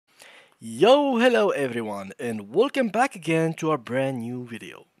Yo, hello everyone, and welcome back again to our brand new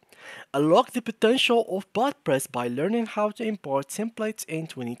video. Unlock the potential of Botpress by learning how to import templates in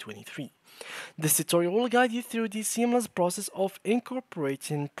 2023. This tutorial will guide you through the seamless process of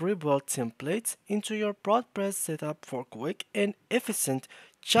incorporating pre-built templates into your Botpress setup for quick and efficient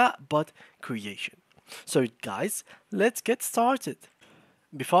chatbot creation. So guys, let's get started.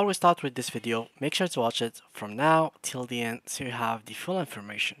 Before we start with this video, make sure to watch it from now till the end so you have the full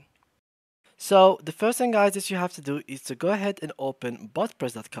information. So the first thing guys that you have to do is to go ahead and open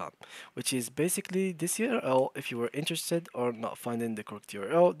botpress.com, which is basically this URL. If you were interested or not finding the correct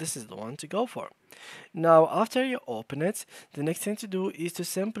URL, this is the one to go for. Now after you open it, the next thing to do is to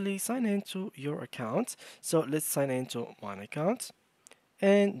simply sign into your account. So let's sign into my account,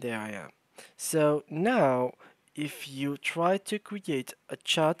 and there I am. So now if you try to create a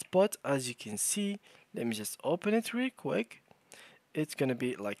chatbot, as you can see, let me just open it real quick. It's gonna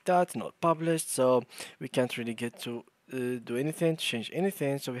be like that, not published, so we can't really get to do anything, change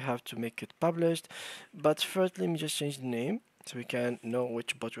anything, so we have to make it published. But first let me just change the name so we can know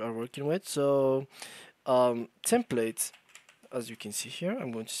which bot we are working with. So templates, as you can see here,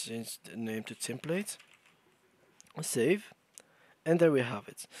 I'm going to change the name to template, save, and there we have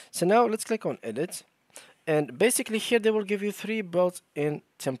it. So now let's click on edit. And basically here they will give you three built-in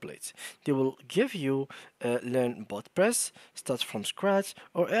templates. They will give you learn Botpress, start from scratch,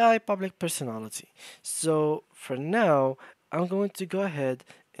 or AI public personality. So for now, I'm going to go ahead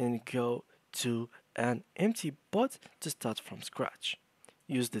and go to an empty bot to start from scratch.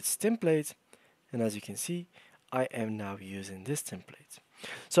 Use this template, and as you can see, I am now using this template.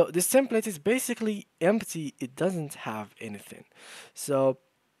 So this template is basically empty, it doesn't have anything. So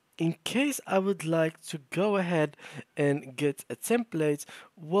in case I would like to go ahead and get a template,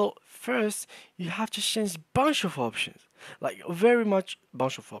 well, first you have to change bunch of options, like very much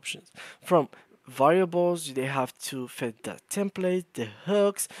bunch of options. From variables, they have to fit the template, the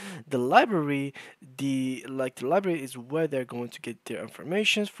hooks, the library. The library is where they're going to get their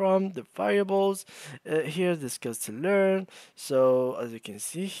information from. The variables here, the skills to learn. So as you can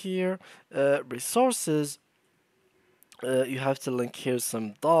see here, resources, you have to link here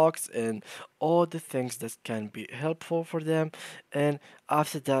some docs and all the things that can be helpful for them, and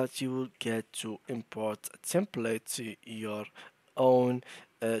after that you will get to import a template to your own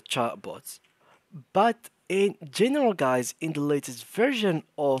chatbots. But in general guys, in the latest version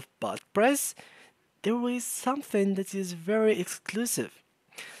of Botpress, there is something that is very exclusive.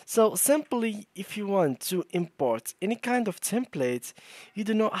 So simply, if you want to import any kind of template, you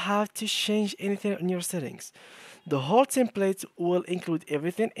do not have to change anything in your settings. The whole template will include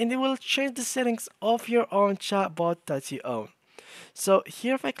everything, and it will change the settings of your own chatbot that you own. So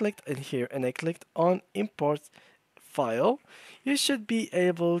here if I clicked in here and I clicked on import file, you should be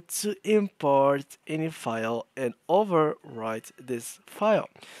able to import any file and overwrite this file.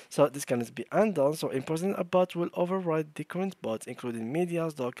 So this can be undone, so importing a bot will overwrite the current bot, including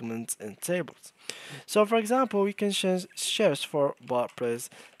medias, documents, and tables. So for example, we can change shares for Botpress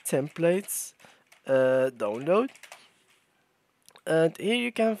templates, download, and here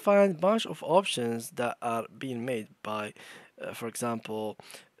you can find bunch of options that are being made by for example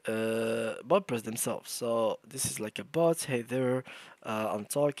Botpress themselves. So this is like a bot. Hey there, I'm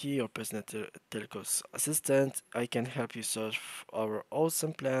Talkie, your personal telecos assistant. I can help you search our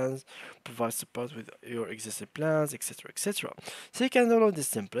awesome plans, provide support with your existing plans, etc, etc. So you can download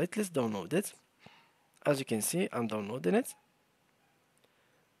this template. Let's download it. As you can see, I'm downloading it,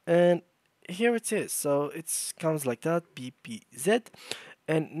 and here it is. So it comes like that, BPZ.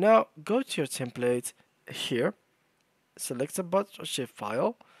 And now go to your template here, select a bot or shape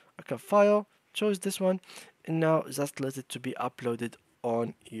file, okay, file, choose this one, and now just let it to be uploaded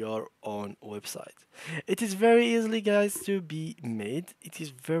on your own website. It is very easily guys to be made. It is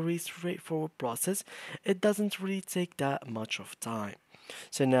very straightforward process. It doesn't really take that much of time.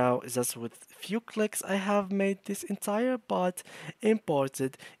 So now just with few clicks I have made this entire bot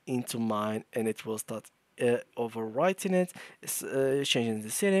imported into mine, and it will start overwriting it, changing the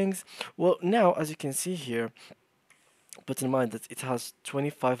settings. Well, now as you can see here, put in mind that it has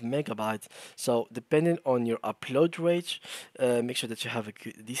 25 megabytes, so depending on your upload rate, make sure that you have a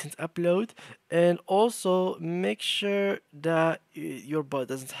decent upload, and also make sure that your bot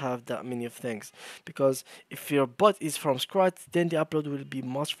doesn't have that many of things, because if your bot is from scratch, then the upload will be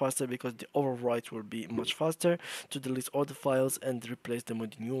much faster, because the overwrite will be much faster to delete all the files and replace them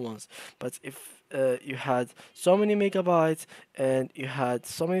with new ones. But if you had so many megabytes and you had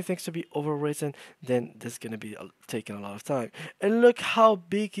so many things to be overwritten, then this is gonna be taking a lot of time. And look how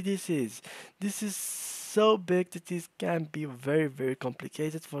big this is. This is so big that these can be very, very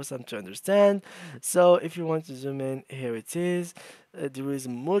complicated for some to understand. So if you want to zoom in, here it is. There is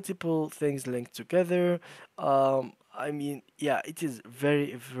multiple things linked together. I mean, yeah, it is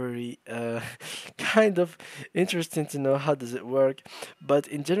very, very kind of interesting to know how does it work. But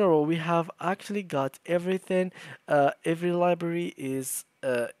in general, we have actually got everything. Every library is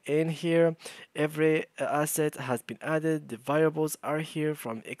in here. Every asset has been added. The variables are here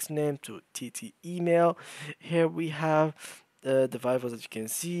from xname to tt email. Here we have the variables that you can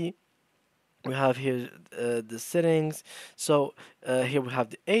see. We have here the settings. So here we have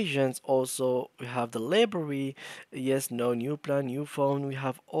the agents. Also we have the library. Yes, no, new plan, new phone. We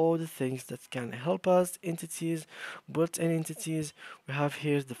have all the things that can help us. Entities, built-in entities. We have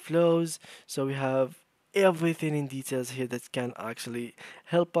here the flows. So we have everything in details here that can actually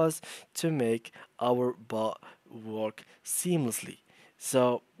help us to make our bot work seamlessly.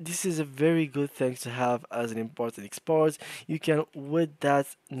 So this is a very good thing to have as an important export. You can with that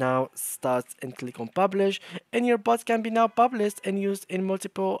now start and click on publish, and your bot can be now published and used in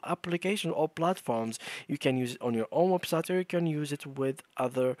multiple applications or platforms. You can use it on your own website, or you can use it with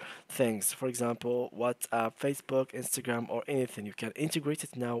other things. For example, WhatsApp, Facebook, Instagram, or anything. You can integrate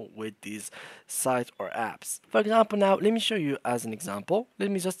it now with these sites or apps. For example, now let me show you as an example. Let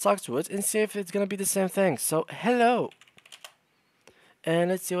me just talk to it and see if it's gonna be the same thing. So hello,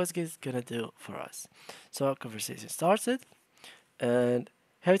 and let's see what it's gonna do for us. So our conversation started, and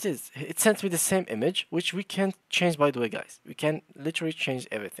here it is. It sent me the same image, which we can change, by the way, guys. We can literally change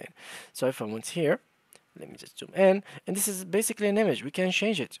everything. So if I went here, let me just zoom in, and this is basically an image. We can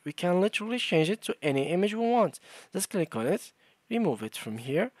change it. We can literally change it to any image we want. Just click on it, remove it from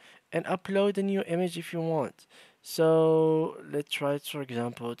here, and upload a new image if you want. So let's try, for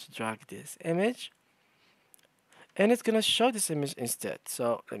example, to drag this image, and it's gonna show this image instead.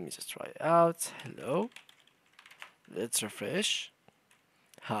 So let me just try it out. Hello, let's refresh.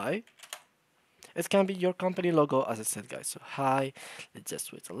 Hi. It can be your company logo, as I said, guys. So hi, let's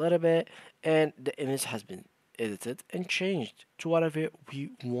just wait a little bit, and the image has been edited and changed to whatever we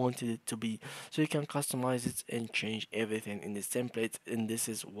wanted it to be. So you can customize it and change everything in this template, and this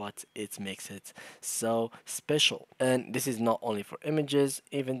is what it makes it so special. And this is not only for images,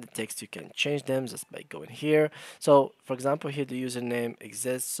 even the text you can change them just by going here. So for example, here the username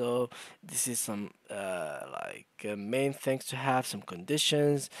exists. So this is some main things to have, some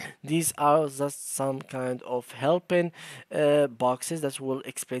conditions. These are just some kind of helping boxes that will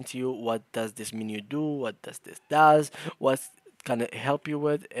explain to you what does this menu do, what does this does, what can it help you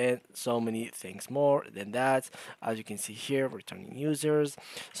with, and so many things more than that. As you can see here, returning users.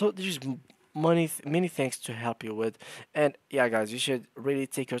 So there's many things to help you with. And yeah, guys, you should really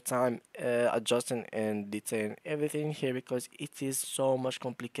take your time adjusting and detailing everything here, because it is so much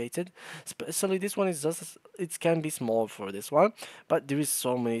complicated. Especially this one is just, it can be small for this one, but there is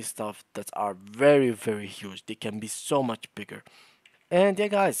so many stuff that are very, very huge. They can be so much bigger. And yeah,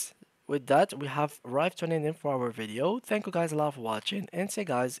 guys, with that, we have arrived to an ending for our video. Thank you guys a lot for watching, and see you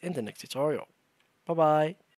guys in the next tutorial. Bye bye.